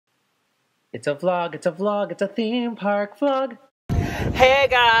It's a vlog, it's a vlog, it's a theme park vlog. Hey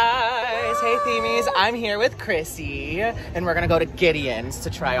guys, hey themies, I'm here with Chrissy and we're gonna go to Gideon's to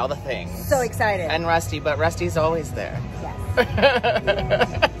try all the things. So excited. And Rusty, but Rusty's always there.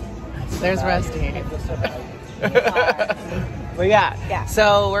 Yes. There's Rusty. But yeah,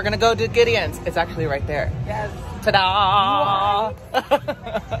 so we're gonna go to Gideon's. It's actually right there. Yes. Ta-da!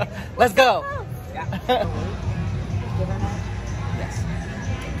 Let's go. Yeah. Yes.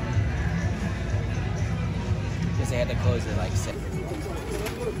 Because they had to close it like 6.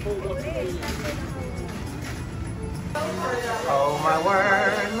 Oh my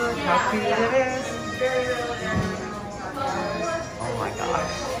word, look how cute it is. Oh my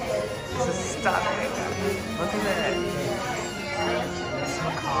gosh. This is stunning. Look at it. It's so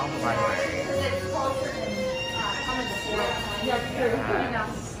calm, my way. Yes.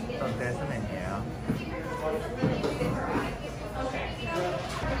 So there's the menu.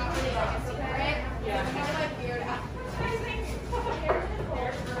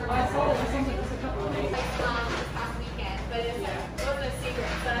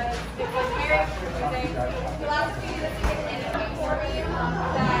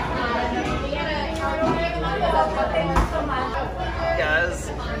 Guys,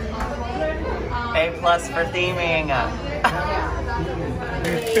 A+ for theming.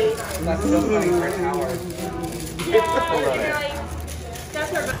 That's so funny for an hour.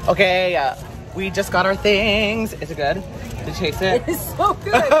 Okay, we just got our things. Is it good? Did you taste it? It is so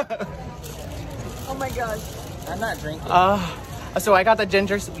good. Oh my gosh. I'm not drinking. So I got the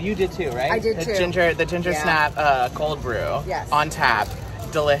ginger. You did too, right? I did too. The ginger snap cold brew. Yes. On tap.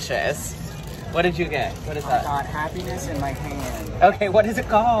 Delicious. What did you get? What is that? I got happiness in my hand. Okay, what is it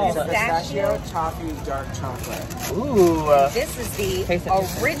called? It's pistachio toffee dark chocolate. Ooh. This is the Taste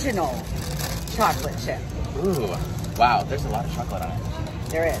it. original chocolate chip. Ooh. Wow, there's a lot of chocolate on it.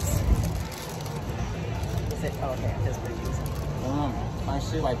 There is. Is it? Oh, okay, it is pretty easy. I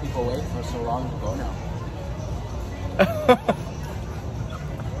see why people wait for so long to go now.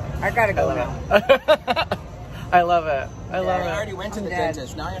 I gotta go now. I love it. I love I it. already went to the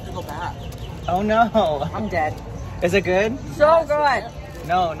dentist. Now I have to go back. Oh no. I'm dead. Is it good? So good.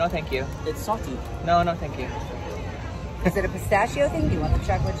 No, no thank you. It's salty. No, no thank you. Is it a pistachio thing? Do you want the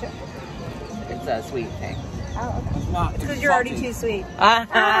chocolate chip? It's a sweet thing. Oh, okay. It's not. It's because you're already too sweet. I'm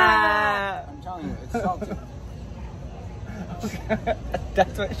telling you, it's salty.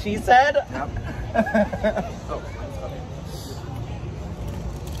 That's what she said? Yep.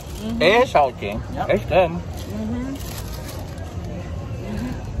 It is salty. Yep. It's good.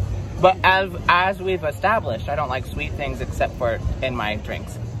 But as we've established, I don't like sweet things except for in my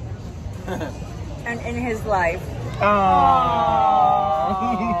drinks. And in his life. Oh.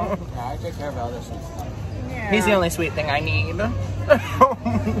 Yeah, I take care of all this stuff. Yeah. He's the only sweet thing I need.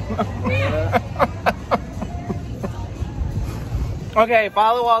 Okay,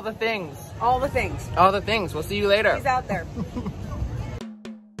 follow all the things. All the things. All the things. We'll see you later. He's out there.